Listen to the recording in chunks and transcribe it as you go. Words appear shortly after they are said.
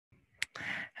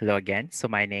Hello again. So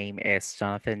my name is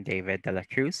Jonathan David Dela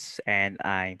Cruz, and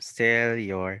I'm still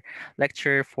your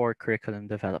lecturer for curriculum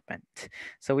development.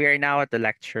 So we are now at the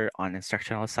lecture on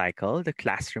instructional cycle, the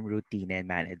classroom routine and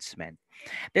management.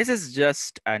 This is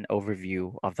just an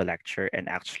overview of the lecture and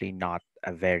actually not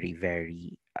a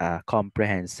very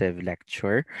comprehensive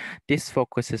lecture. This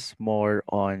focuses more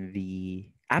on the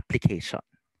application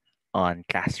on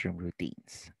classroom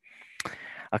routines.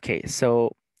 Okay,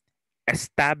 so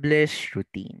establish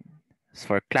routine. So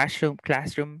for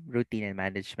classroom routine and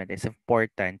management, it's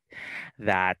important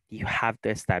that you have to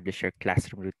establish your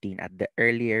classroom routine at the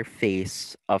earlier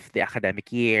phase of the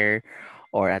academic year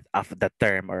or of the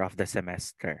term or of the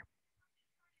semester.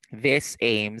 This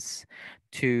aims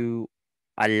to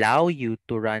allow you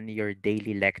to run your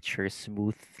daily lecture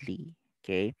smoothly,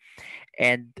 okay?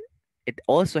 And it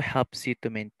also helps you to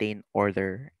maintain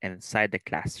order inside the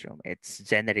classroom. It's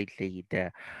generally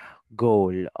the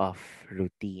goal of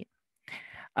routine.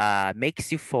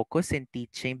 Makes you focus in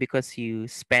teaching because you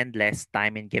spend less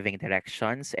time in giving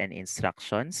directions and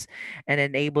instructions, and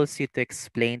enables you to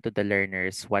explain to the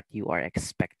learners what you are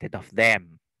expected of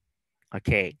them.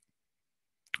 Okay,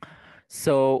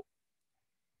 so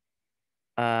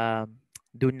um,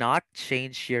 do not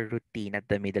change your routine at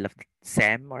the middle of the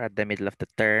sem or at the middle of the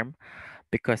term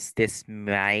because this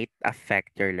might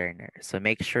affect your learner. So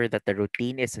make sure that the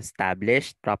routine is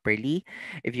established properly.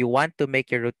 If you want to make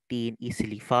your routine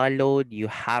easily followed, you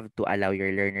have to allow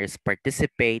your learners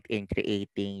participate in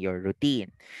creating your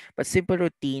routine. But simple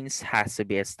routines has to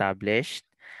be established,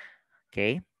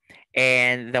 okay?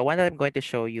 And the one that I'm going to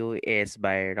show you is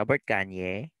by Robert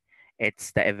Gagne.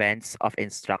 It's the Events of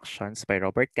Instructions by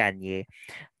Robert Gagne.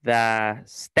 The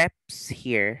steps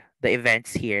here, the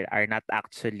events here are not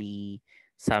actually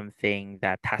something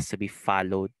that has to be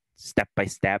followed step by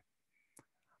step,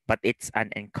 but it's an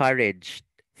encouraged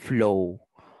flow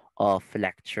of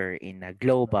lecture in a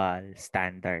global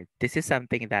standard. This is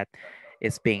something that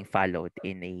is being followed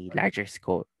in a larger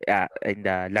scope, in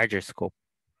the larger scope.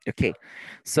 Okay,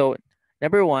 so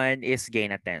number one is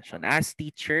gain attention. As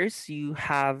teachers, you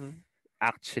have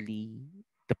actually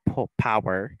the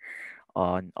power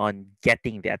on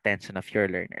getting the attention of your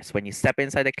learners. When you step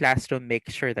inside the classroom, make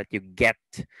sure that you get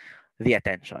the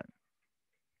attention.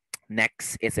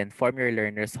 Next is inform your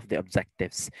learners of the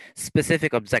objectives,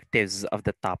 specific objectives of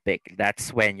the topic.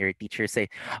 That's when your teachers say,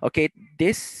 okay,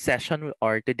 this session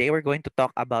or today we're going to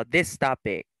talk about this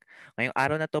topic. Ngayong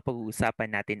araw na to,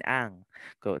 pag-uusapan natin ang.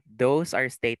 Those are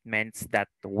statements that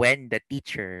when the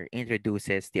teacher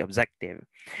introduces the objective,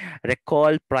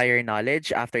 recall prior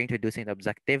knowledge after introducing the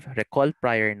objective, recall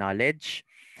prior knowledge.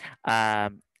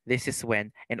 This is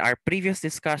when, in our previous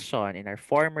discussion, in our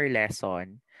former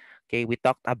lesson, okay, we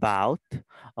talked about,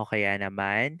 o kaya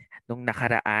naman, nung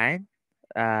nakaraan,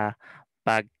 uh,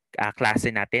 pag klase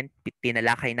natin,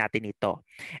 tinalakay natin ito.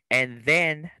 And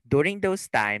then, during those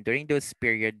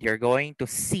period, you're going to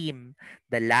sim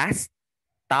the last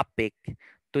topic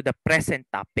to the present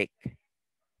topic.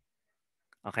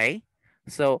 Okay?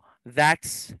 So,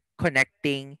 that's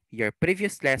connecting your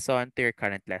previous lesson to your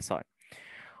current lesson.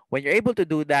 When you're able to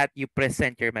do that, you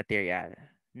present your material,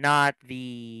 not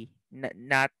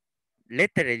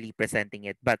literally presenting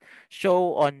it, but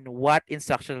show on what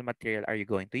instructional material are you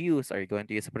going to use. Are you going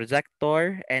to use a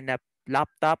projector and a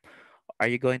laptop? Are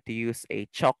you going to use a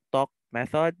chalk talk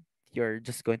method? You're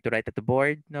just going to write at the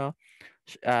board? No,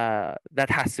 that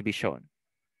has to be shown.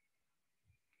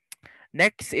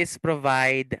 Next is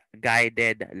provide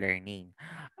guided learning.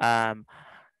 Um,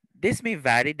 this may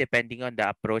vary depending on the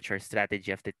approach or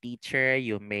strategy of the teacher.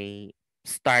 You may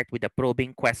start with a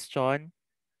probing question.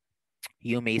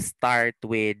 You may start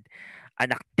with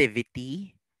an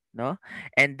activity, no?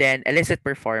 And then elicit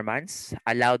performance.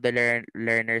 Allow the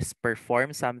learners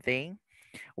perform something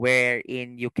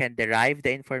wherein you can derive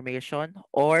the information,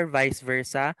 or vice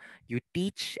versa. You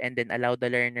teach and then allow the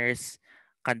learners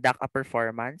conduct a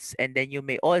performance, and then you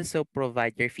may also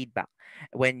provide your feedback.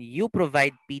 When you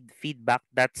provide feedback,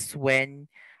 that's when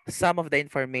some of the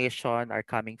information are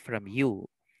coming from you.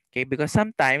 Okay, because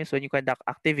sometimes when you conduct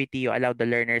activity, you allow the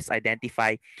learners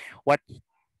identify what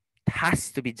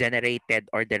has to be generated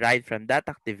or derived from that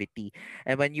activity.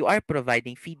 And when you are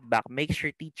providing feedback, make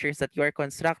sure teachers that you are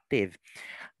constructive,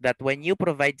 that when you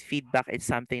provide feedback, it's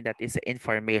something that is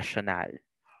informational.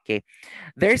 Okay.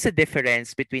 There's a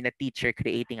difference between a teacher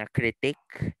creating a critic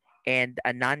and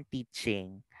a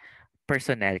non-teaching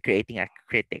personnel creating a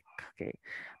critic. Okay.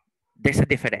 There's a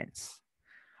difference.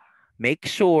 Make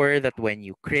sure that when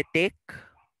you critic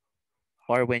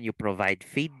or when you provide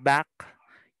feedback,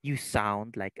 you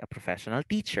sound like a professional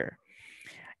teacher.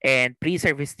 And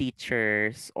pre-service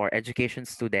teachers or education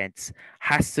students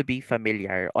has to be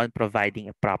familiar on providing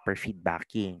a proper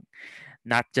feedbacking,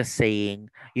 not just saying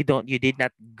you did not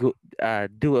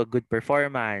do a good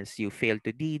performance, you failed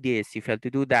to do this, you failed to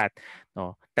do that.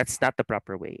 No, that's not the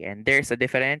proper way, and there's a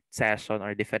different session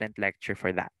or different lecture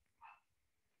for that.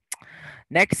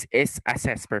 Next is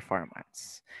assess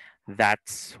performance.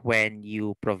 That's when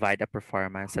you provide a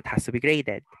performance that has to be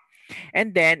graded.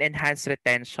 And then enhance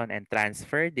retention and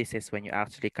transfer. This is when you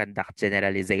actually conduct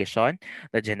generalization.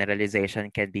 The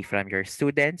generalization can be from your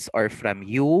students or from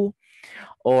you,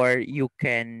 or you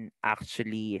can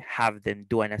actually have them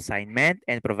do an assignment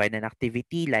and provide an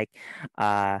activity like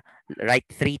uh, write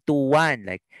 3, 2, 1,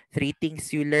 like 3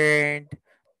 things you learned,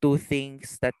 2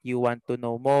 things that you want to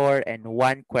know more, and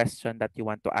 1 question that you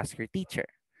want to ask your teacher.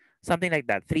 Something like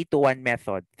that. 3 to 1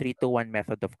 method. 3 to 1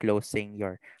 method of closing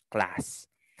your class.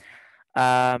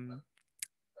 Um,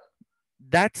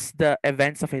 that's the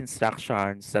events of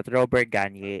instructions that Robert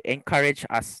Gagne encouraged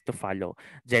us to follow.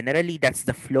 Generally, that's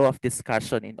the flow of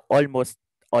discussion in almost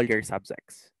all your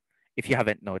subjects, if you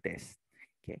haven't noticed.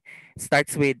 Okay.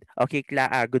 Starts with, okay,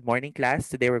 good morning, class.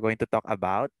 Today we're going to talk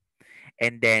about,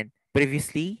 and then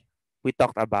previously we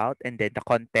talked about, and then the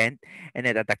content, and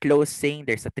then at the closing,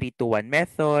 there's a 3 to 1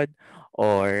 method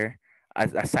or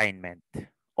as assignment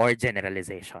or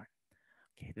generalization.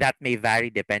 Okay. That may vary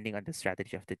depending on the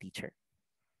strategy of the teacher.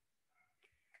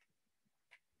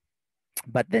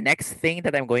 But the next thing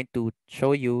that I'm going to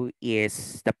show you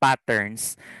is the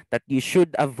patterns that you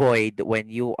should avoid when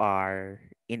you are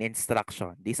in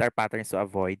instruction. These are patterns to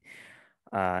avoid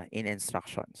in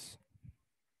instructions.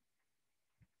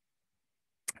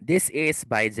 This is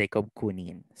by Jacob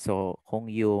Kunin. So kung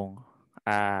yung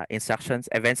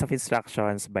events of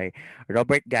instructions by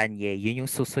Robert Gagne, yun yung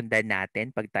susundan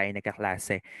natin pag tayo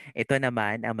nagkaklase. Ito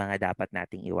naman ang mga dapat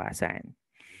nating iwasan.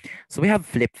 So we have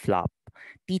flip-flop.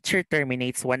 Teacher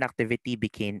terminates one activity,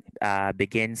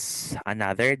 begins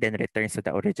another, then returns to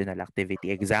the original activity.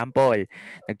 Example,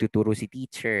 nagtuturo si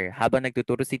teacher. Habang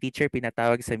nagtuturo si teacher,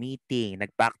 pinatawag sa meeting.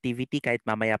 Nagpa-activity kahit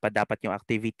mamaya pa dapat yung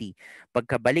activity.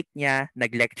 Pagkabalik niya,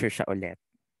 nag-lecture siya ulit.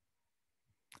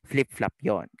 Flip-flop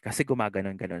yon kasi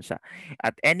gumaganon-ganon siya.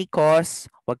 At any cost,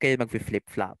 huwag kayo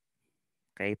mag-flip-flop.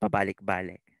 Okay?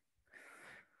 Pabalik-balik.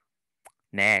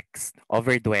 Next,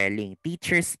 overdwelling.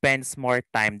 Teacher spends more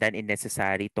time than is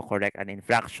necessary to correct an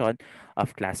infraction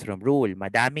of classroom rule.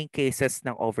 Madaming cases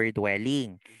ng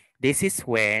overdwelling. This is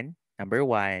when, number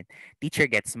 1,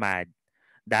 teacher gets mad.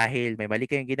 Dahil may mali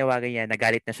kayong ginawa ganyan,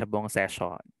 nagalit na siya buong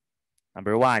session.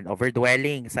 Number 1,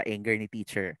 overdwelling sa anger ni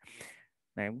teacher.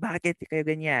 Bakit kayo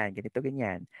ganyan? Ganito,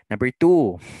 ganyan. Number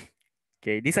 2,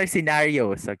 okay, these are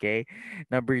scenarios, okay?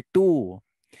 Number 2,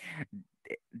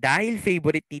 dahil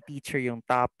favorite ni teacher yung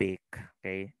topic,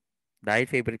 okay? Dahil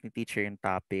favorite ni teacher yung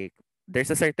topic,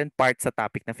 there's a certain part sa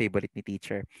topic na favorite ni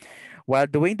teacher. While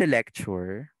doing the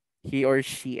lecture, he or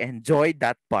she enjoyed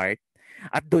that part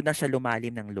at doon na siya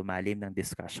lumalim ng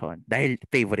discussion dahil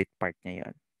favorite part niya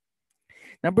yon.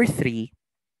 Number 3,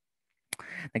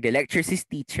 nag-lecture si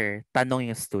teacher,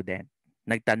 tanong yung student.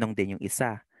 Nagtanong din yung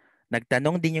isa.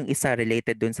 Nagtanong din yung isa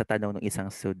related dun sa tanong ng isang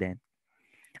student.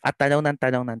 At tanong ng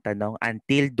tanong ng tanong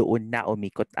until doon na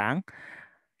umikot ang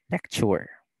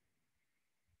lecture.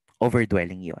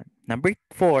 Overdwelling yon. Number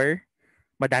 4,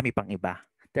 madami pang iba.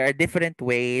 There are different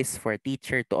ways for a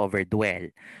teacher to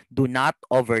overdwell. Do not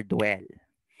overdwell.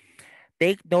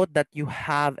 Take note that you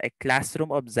have a classroom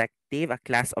objective, a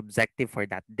class objective for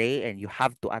that day, and you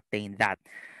have to attain that.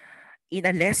 In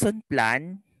a lesson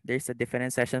plan, there's a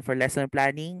different session for lesson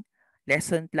planning.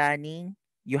 Lesson planning,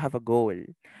 you have a goal.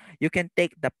 You can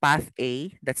take the path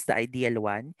A, that's the ideal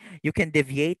one. You can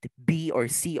deviate B or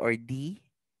C or D.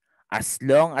 As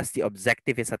long as the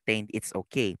objective is attained, it's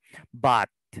okay.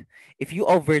 But if you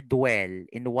overdwell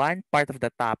in one part of the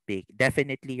topic,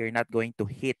 definitely you're not going to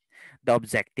hit the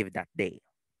objective that day.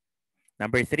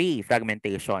 Number 3,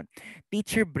 fragmentation.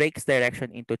 Teacher breaks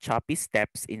direction into choppy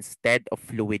steps instead of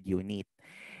fluid unit.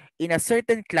 In a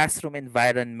certain classroom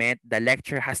environment, the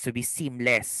lecture has to be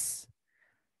seamless.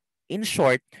 In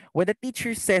short, when the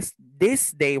teacher says,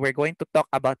 this day we're going to talk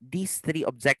about these 3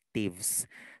 objectives,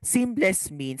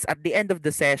 seamless means at the end of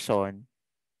the session,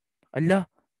 ala,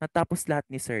 natapos lahat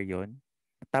ni sir yun?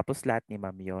 Natapos lahat ni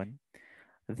ma'am yun?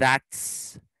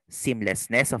 That's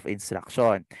seamlessness of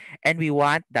instruction. And we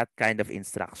want that kind of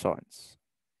instructions.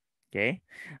 Okay?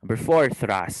 Number 4,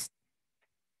 thrust.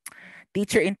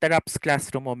 Teacher interrupts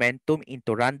classroom momentum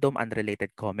into random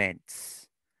unrelated comments.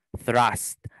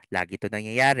 Thrust. Lagi ito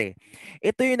nangyayari.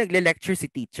 Ito yung nagle-lecture si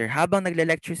teacher. Habang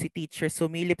nagle-lecture si teacher,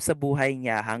 sumilip sa buhay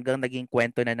niya hanggang naging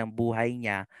kwento na ng buhay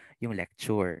niya yung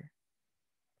lecture.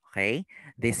 Okay?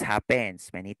 This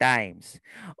happens many times.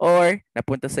 Or,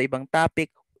 napunta sa ibang topic,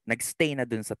 nagstay na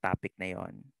dun sa topic na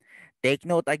yon. Take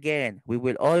note again, we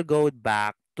will all go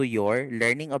back to your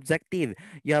learning objective.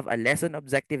 You have a lesson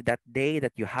objective that day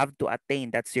that you have to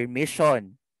attain. That's your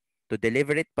mission, to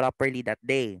deliver it properly that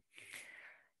day.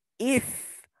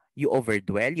 If you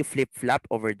overdwell, you flip-flop,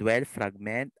 overdwell,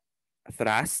 fragment,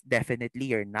 thrust, definitely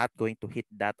you're not going to hit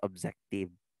that objective.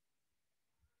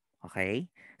 Okay?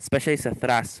 Especially sa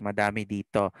thrust, madami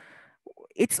dito.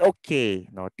 It's okay,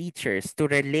 no, teachers, to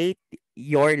relate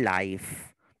your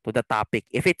life to the topic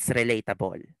if it's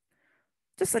relatable.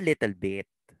 Just a little bit,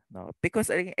 no,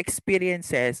 because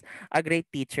experiences are great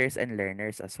teachers and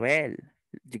learners as well.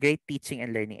 Great teaching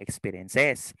and learning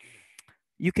experiences.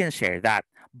 You can share that,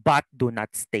 but do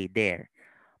not stay there.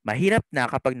 Mahirap na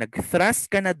kapag nag-thrust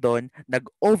ka na doon,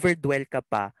 nag-overdwell ka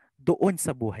pa doon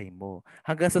sa buhay mo.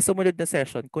 Hanggang sa sumunod na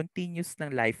session, continuous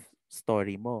ng life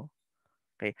story mo.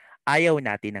 Okay? Ayaw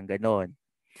natin ng ganon.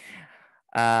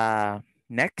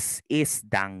 Next is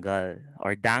dangle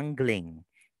or dangling.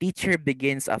 Teacher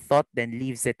begins a thought then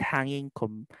leaves it hanging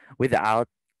without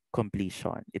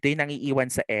completion. Ito yung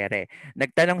nangiiwan sa ere.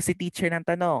 Nagtanong si teacher ng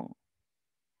tanong.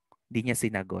 Di niya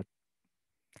sinagot.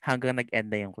 Hanggang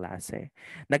nag-end na yung klase.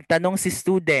 Nagtanong si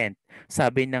student.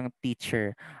 Sabi ng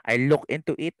teacher, I'll look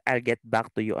into it, I'll get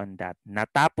back to you on that.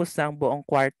 Natapos ng buong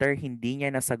quarter, hindi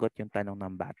niya nasagot yung tanong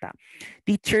ng bata.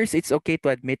 Teachers, it's okay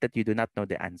to admit that you do not know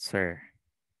the answer.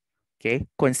 Okay?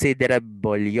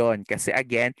 Considerable yon. Kasi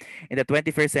again, in the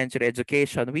 21st century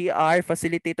education, we are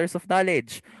facilitators of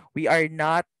knowledge. We are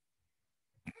not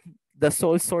the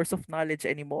sole source of knowledge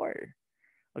anymore.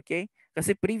 Okay?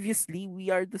 Kasi previously, we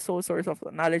are the sole source of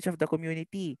knowledge of the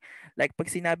community. Like pag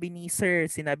sinabi ni Sir,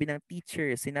 sinabi ng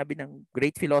teacher, sinabi ng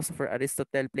great philosopher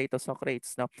Aristotle, Plato,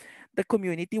 Socrates, no, the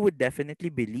community would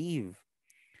definitely believe.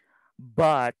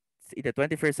 But in the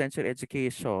 21st century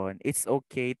education, it's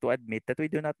okay to admit that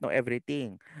we do not know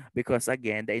everything because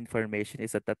again, the information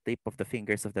is at the tip of the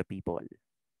fingers of the people.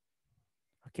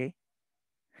 Okay?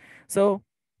 So,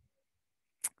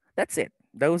 that's it.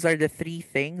 Those are the three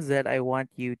things that I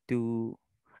want you to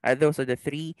those are the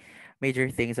three major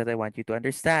things that I want you to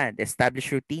understand.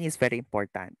 Establish routine is very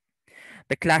important.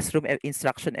 The classroom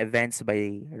instruction events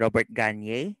by Robert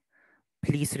Gagne,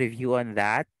 please review on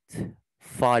that.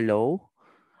 Follow.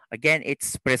 Again,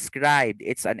 it's prescribed.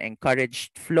 It's an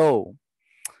encouraged flow.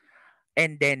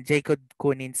 And then Jacob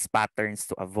Kunin's patterns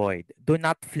to avoid. Do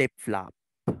not flip-flop.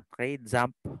 Okay?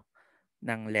 Jump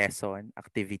ng lesson,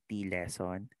 activity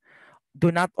lesson. Do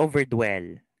not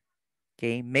overdwell.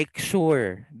 Okay? Make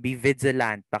sure, be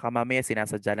vigilant. Baka mamaya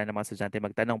sinasadya lang ng mga estudyante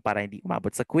magtanong para hindi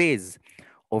umabot sa quiz.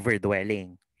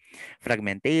 Overdwelling.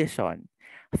 Fragmentation.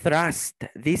 Thrust.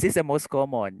 This is the most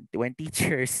common when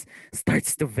teachers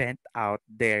starts to vent out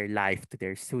their life to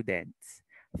their students.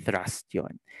 Thrust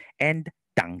yon. And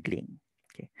dangling.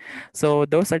 Okay. So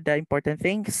those are the important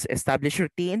things. Establish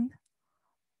routine.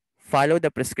 Follow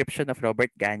the prescription of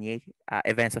Robert Gagne,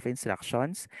 events of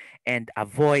instructions, and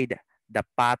avoid the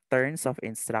patterns of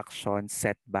instruction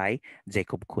set by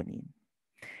Jacob Kunin.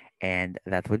 And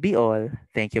that would be all.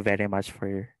 Thank you very much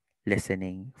for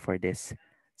listening for this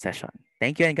session.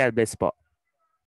 Thank you and God bless po.